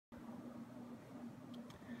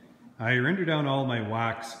I render down all my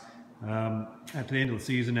wax. At the end of the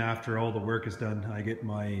season, after all the work is done, I get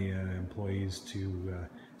my employees to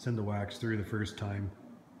send the wax through the first time.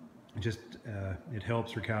 It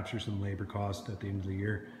helps recapture some labor cost at the end of the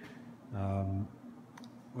year.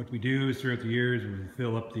 What we do is throughout the years we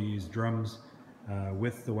fill up these drums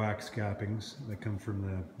with the wax cappings that come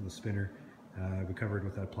from the spinner. We cover it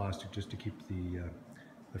with that plastic just to keep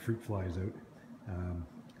the fruit flies out.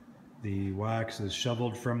 The wax is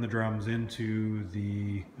shoveled from the drums into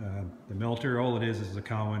the melter. All it is a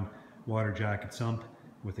Cowan water jacket sump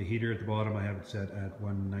with a heater at the bottom. I have it set at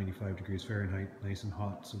 195 degrees Fahrenheit, nice and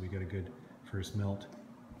hot, so we get a good first melt.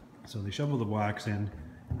 So they shovel the wax in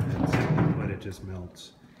and let it just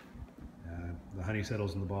melts. The honey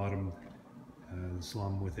settles in the bottom, the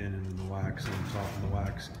slum within, and then the wax on top of the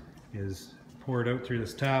wax is poured out through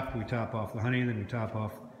this tap. We top off the honey, then we top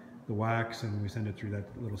off the wax, and we send it through that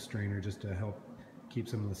little strainer just to help keep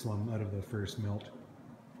some of the slum out of the first melt.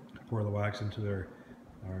 Pour the wax into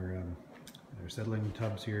our settling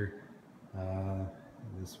tubs here.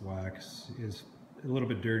 This wax is a little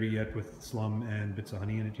bit dirty yet with slum and bits of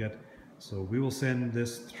honey in it yet, so we will send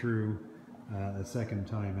this through a second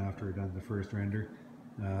time after we've done the first render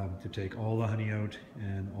to take all the honey out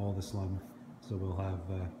and all the slum, so we'll have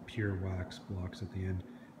pure wax blocks at the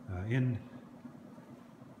end.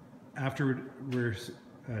 After we're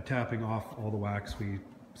tapping off all the wax, we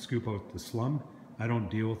scoop out the slum. I don't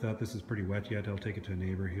deal with that. This is pretty wet yet. I'll take it to a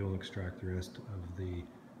neighbor. He'll extract the rest of the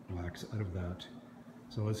wax out of that.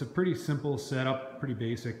 So it's a pretty simple setup, pretty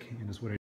basic, and it's what I